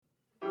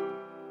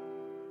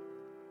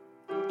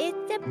It's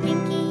the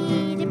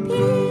Pinky the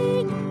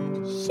Pig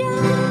Show.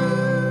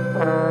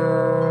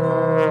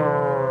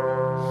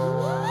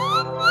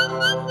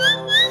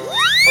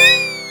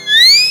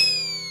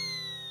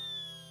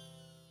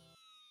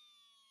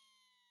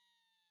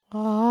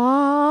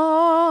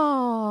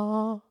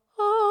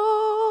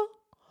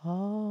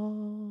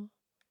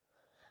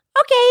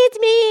 Okay, it's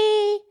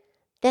me.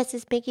 This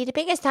is Pinky the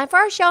Pig. It's time for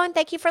our show, and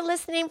thank you for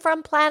listening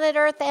from planet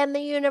Earth and the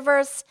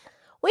universe.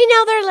 We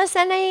know they're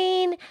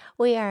listening.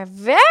 We are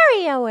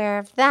very aware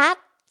of that.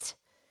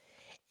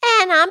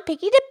 And I'm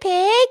Pinky the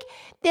Pig.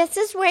 This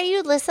is where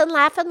you listen,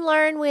 laugh, and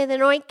learn with an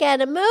oink and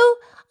a moo.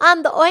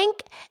 I'm the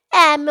oink,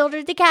 and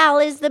Mildred the cow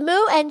is the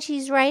moo, and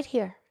she's right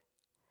here.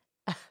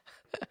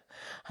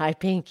 Hi,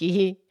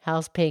 Pinky.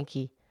 How's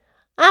Pinky?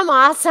 I'm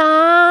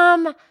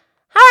awesome.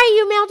 How are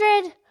you,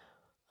 Mildred?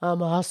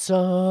 I'm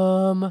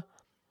awesome.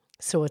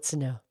 So what's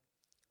new?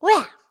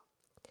 Well,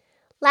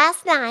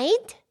 last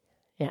night,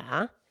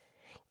 Yeah.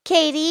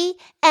 Katie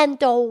and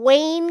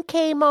Dwayne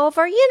came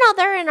over. You know,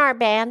 they're in our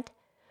band.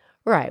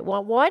 Right.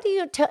 Well, why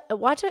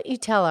don't you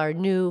tell our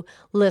new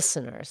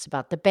listeners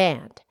about the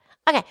band?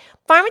 Okay,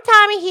 Farmer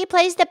Tommy, he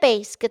plays the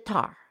bass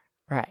guitar.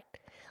 Right.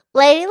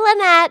 Lady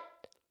Lynette,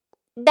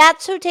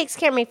 that's who takes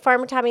care of me,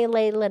 Farmer Tommy and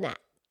Lady Lynette.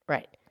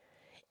 Right.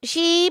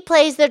 She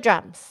plays the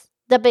drums,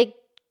 the big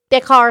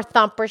car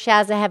thumper. She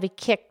has a heavy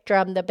kick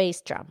drum, the bass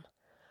drum.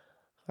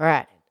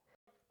 Right.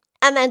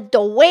 And then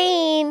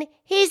Dwayne,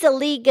 he's a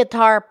lead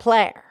guitar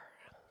player.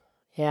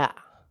 Yeah.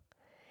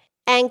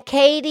 And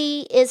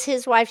Katie is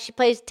his wife. She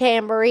plays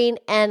tambourine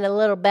and a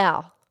little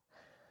bell.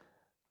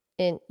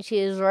 And she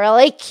is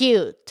really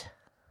cute.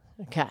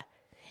 Okay.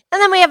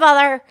 And then we have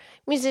other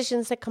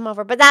musicians that come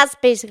over. But that's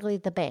basically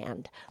the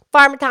band.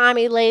 Farmer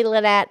Tommy, Lady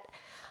Lynette,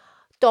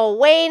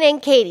 Dwayne,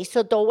 and Katie.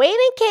 So Dwayne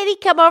and Katie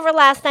come over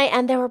last night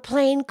and they were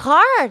playing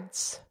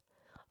cards.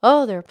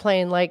 Oh, they're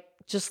playing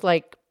just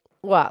like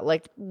what?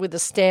 Like with a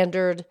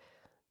standard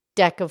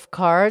deck of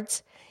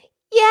cards?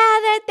 Yeah,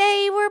 that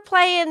they were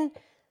playing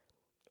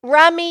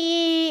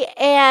Rummy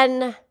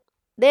and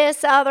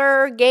this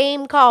other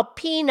game called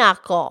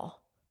Pinochle.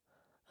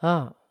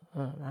 Oh,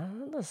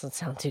 that doesn't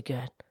sound too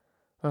good.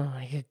 Oh,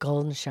 like a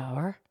golden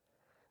shower?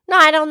 No,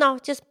 I don't know.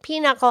 Just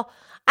Pinochle.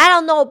 I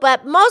don't know,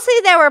 but mostly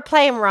they were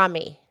playing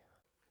Rummy.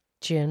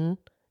 Gin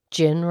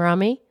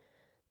rummy?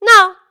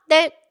 No,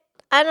 I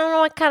don't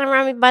know what kind of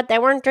Rummy, but they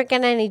weren't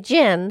drinking any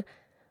gin.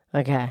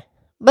 Okay.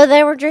 But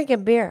they were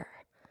drinking beer.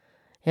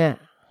 Yeah.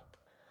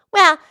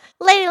 Well,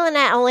 Lady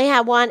Lynette only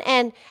had one,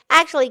 and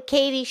actually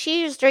Katie,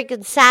 she was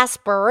drinking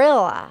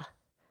sarsaparilla.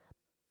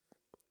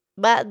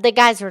 But the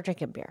guys were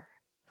drinking beer.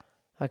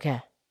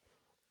 Okay.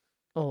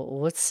 Oh,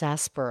 what's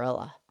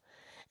sarsaparilla?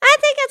 I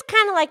think it's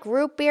kind of like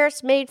root beer.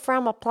 It's made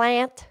from a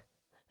plant.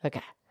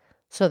 Okay.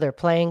 So they're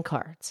playing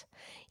cards.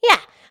 Yeah.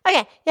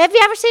 Okay. Have you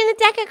ever seen a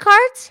deck of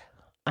cards?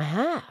 I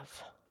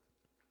have.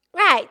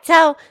 Right.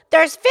 So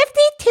there's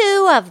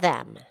 52 of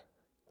them.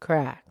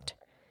 Correct.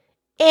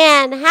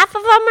 And half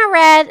of them are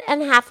red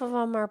and half of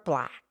them are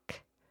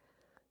black.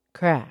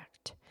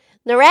 Correct.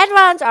 The red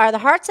ones are the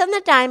hearts and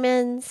the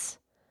diamonds.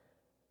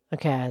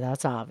 Okay,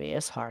 that's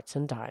obvious. Hearts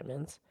and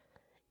diamonds.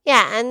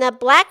 Yeah, and the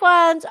black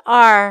ones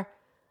are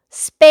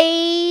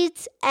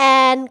spades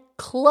and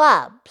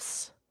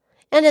clubs.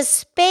 And the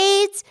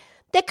spades,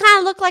 they kind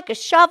of look like a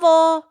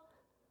shovel.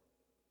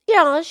 You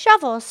know, a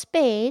shovel, a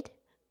spade.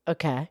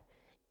 Okay.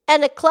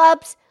 And the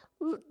clubs,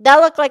 they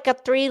look like a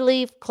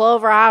 3-leaf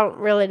clover. I don't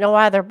really know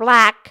why they're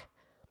black.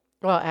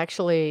 Well,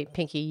 actually,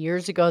 Pinky,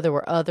 years ago, there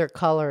were other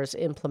colors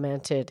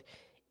implemented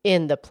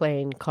in the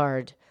playing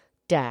card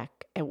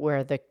deck, and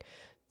where the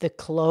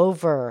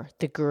clover,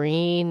 the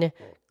green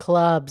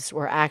clubs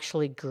were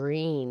actually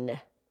green.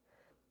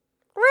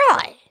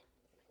 Really?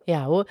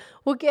 Yeah, we'll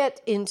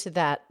get into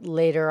that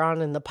later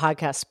on in the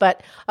podcast.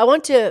 But I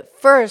want to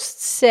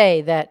first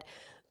say that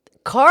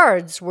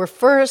cards were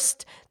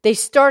they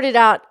started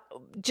out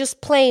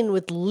just playing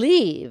with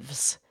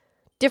leaves,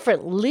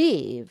 different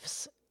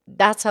leaves.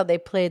 That's how they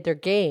played their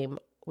game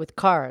with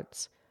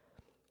cards.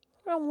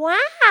 Oh,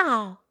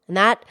 wow. And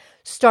that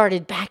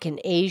started back in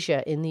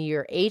Asia in the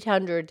year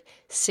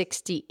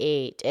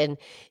 868. And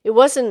it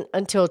wasn't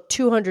until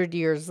 200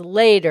 years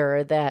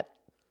later that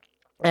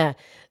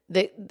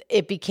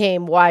it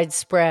became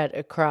widespread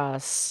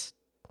across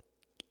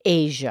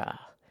Asia.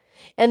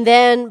 And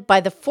then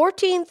by the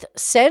 14th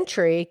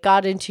century, it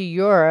got into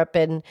Europe,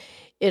 and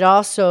it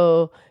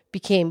also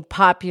became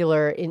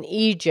popular in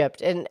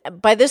Egypt. And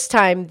by this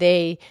time,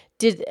 they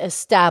did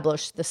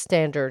establish the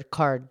standard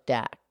card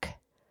deck.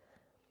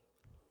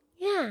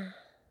 Yeah.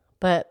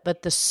 But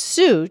the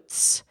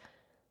suits,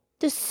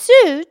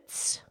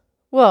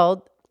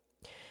 well,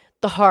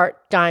 the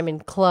heart,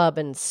 diamond, club,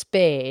 and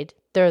spade,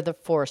 they're the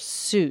 4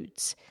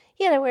 suits.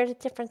 Yeah, they wear the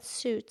different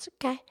suits.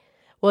 Okay.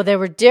 Well, they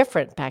were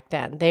different back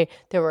then.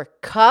 There were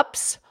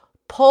cups,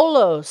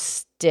 polo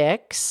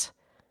sticks.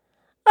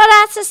 Well,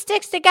 that's the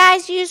sticks the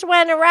guys use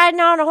when they're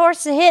riding on a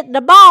horse and hitting the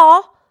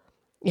ball.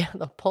 Yeah,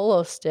 the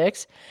polo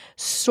sticks,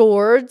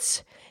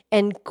 swords,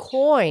 and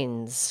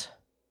coins.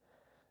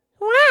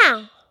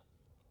 Wow.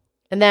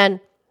 And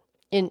then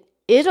in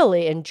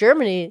Italy and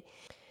Germany,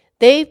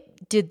 they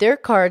did their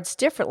cards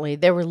differently.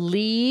 There were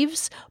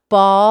leaves,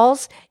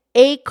 balls,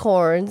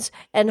 acorns,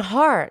 and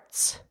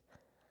hearts.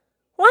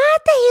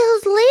 What? They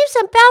use leaves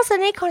and bells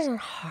and acorns and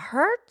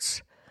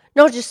hearts?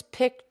 No, just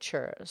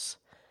pictures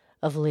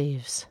of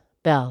leaves,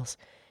 bells,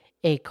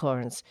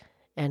 acorns,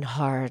 and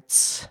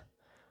hearts.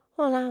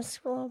 Well, that was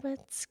a little bit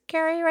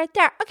scary right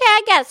there. Okay,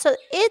 I guess. So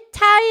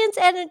Italians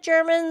and the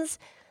Germans,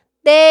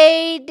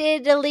 they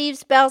did the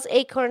leaves, bells,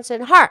 acorns,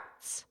 and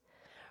hearts.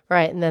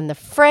 Right, and then the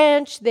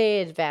French,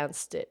 they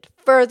advanced it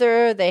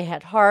further. They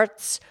had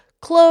hearts,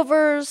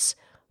 clovers,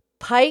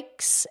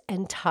 pikes,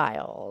 and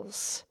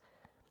tiles.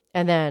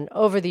 And then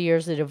over the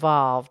years, it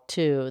evolved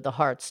to the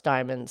hearts,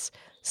 diamonds,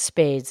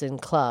 spades, and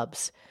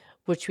clubs,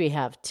 which we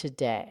have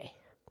today.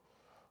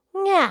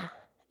 Yeah.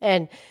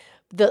 And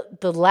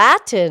the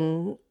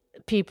Latin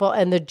people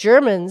and the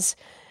Germans,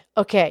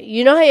 okay,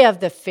 you know how you have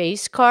the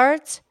face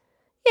cards?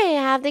 Yeah, you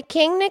have the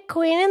king, the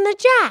queen, and the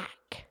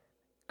jack.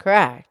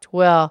 Correct.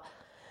 Well,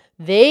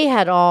 they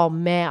had all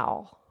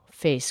male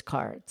face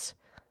cards.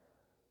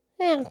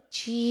 Oh,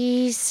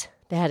 jeez.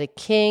 They had a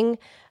king,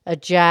 a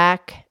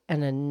jack,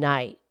 and a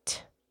knight.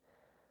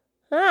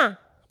 Ah.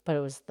 But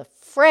it was the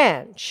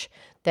French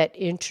that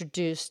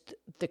introduced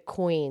the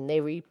queen. They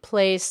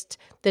replaced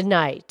the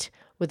knight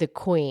with a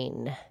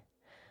queen.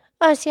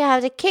 Oh, so you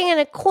have the king and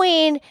a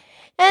queen,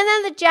 and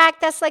then the jack,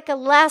 that's like a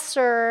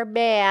lesser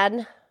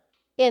man,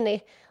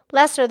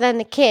 lesser than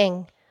the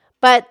king.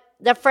 But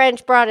the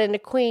French brought in the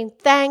queen.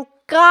 Thank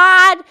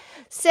God.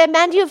 C'est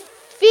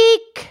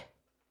magnifique.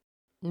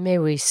 Mais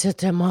oui,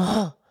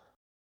 certainement.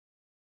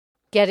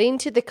 Getting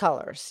to the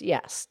colors,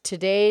 yes.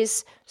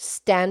 Today's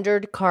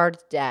standard card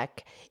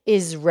deck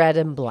is red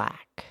and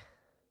black.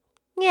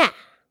 Yeah.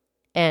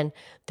 And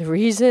the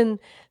reason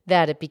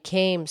that it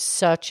became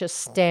such a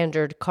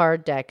standard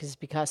card deck is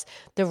because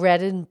the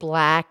red and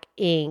black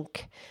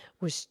ink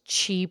was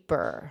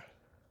cheaper.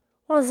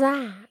 What was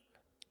that?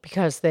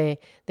 Because they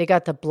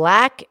got the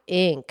black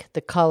ink,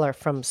 the color,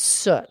 from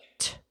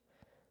soot.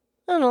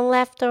 And the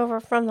leftover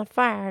from the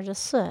fire, the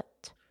soot.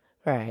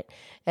 Right.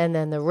 And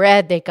then the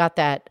red,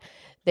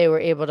 they were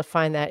able to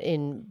find that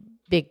in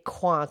big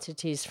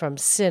quantities from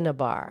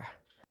cinnabar.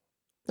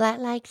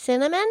 Like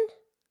cinnamon?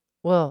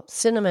 Well,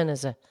 cinnamon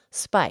is a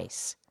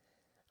spice.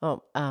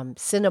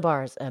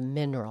 Cinnabar is a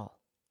mineral.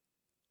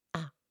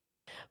 Ah.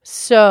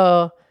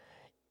 So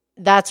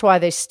that's why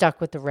they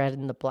stuck with the red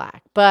and the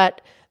black.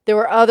 But there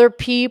were other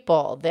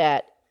people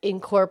that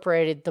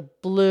incorporated the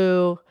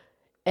blue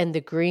and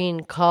the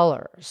green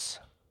colors.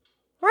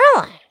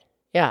 Really?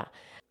 Yeah.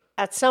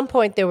 At some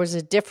point, there was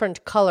a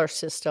different color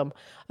system.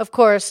 Of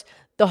course,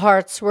 the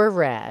hearts were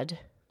red.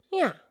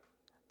 Yeah.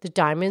 The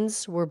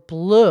diamonds were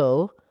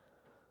blue.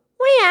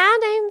 Well, yeah,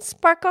 they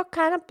sparkle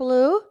kind of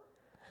blue.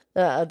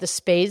 The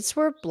spades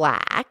were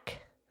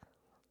black.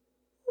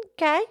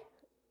 Okay.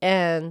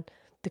 And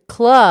the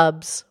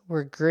clubs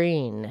were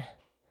green.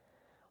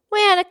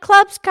 Well, yeah, the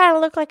clubs kind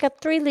of look like a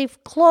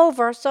 3-leaf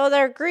clover, so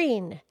they're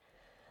green.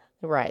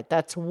 Right,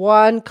 that's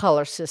one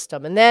color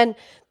system. And then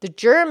the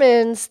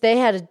Germans, they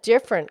had a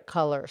different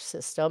color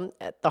system.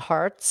 At the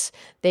hearts,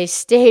 they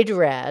stayed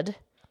red.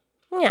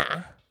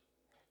 Yeah.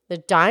 The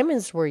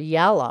diamonds were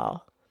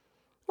yellow.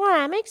 Well,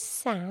 that makes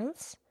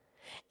sense.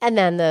 And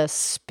then the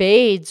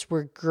spades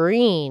were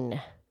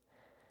green.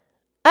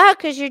 Oh,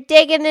 because you're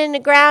digging in the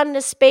ground and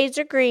the spades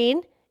are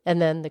green.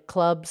 And then the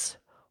clubs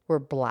were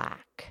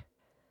black.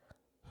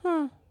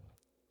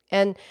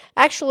 And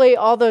actually,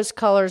 all those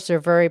colors are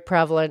very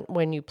prevalent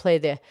when you play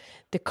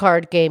the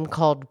card game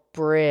called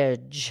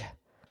bridge.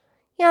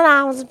 Yeah,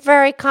 that was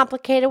very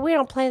complicated. We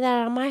don't play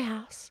that at my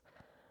house.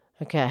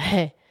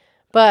 Okay.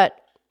 But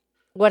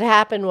what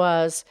happened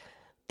was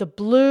the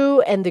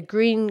blue and the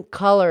green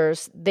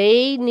colors,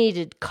 they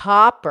needed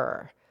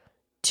copper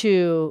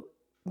to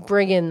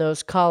bring in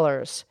those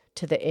colors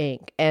to the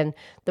ink. And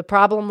the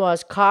problem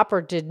was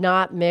copper did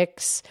not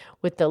mix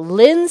with the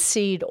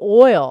linseed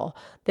oil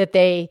that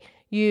they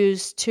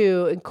used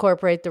to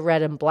incorporate the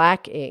red and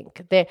black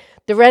ink.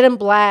 The red and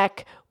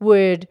black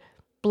would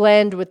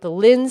blend with the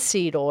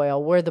linseed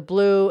oil, where the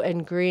blue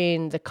and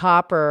green, the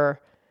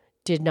copper,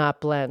 did not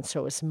blend.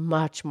 So it was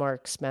much more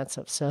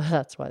expensive. So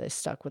that's why they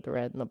stuck with the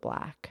red and the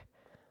black.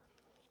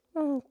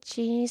 Oh,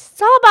 jeez. It's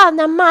all about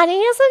the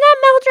money, isn't it,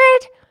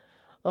 Mildred?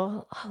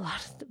 Oh, a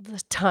lot of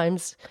the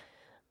times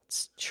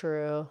it's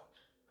true.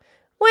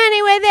 Well,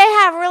 anyway, they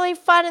have really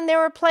fun, and they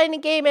were playing a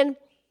game, and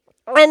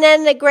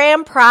then the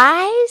grand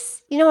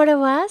prize, you know what it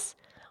was?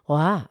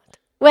 What?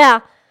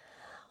 Well,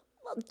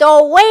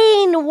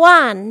 Dwayne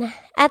won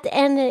at the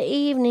end of the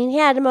evening. He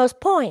had the most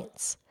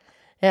points.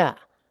 Yeah.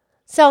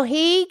 So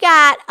he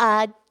got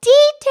a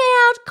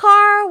detailed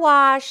car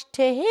wash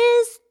to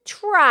his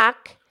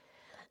truck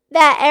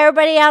that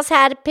everybody else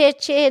had to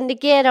pitch in to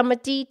get him a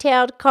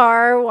detailed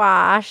car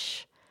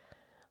wash.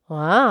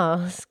 Wow,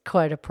 that's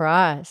quite a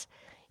prize.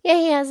 Yeah,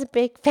 he has a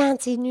big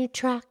fancy new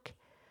truck.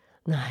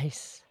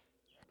 Nice.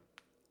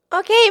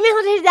 Okay,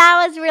 Mildred,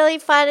 that was really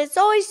fun. It's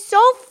always so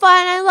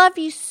fun. I love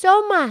you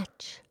so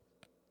much.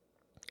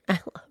 I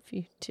love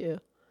you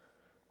too.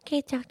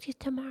 Okay, talk to you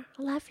tomorrow.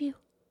 I love you.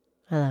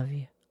 I love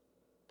you.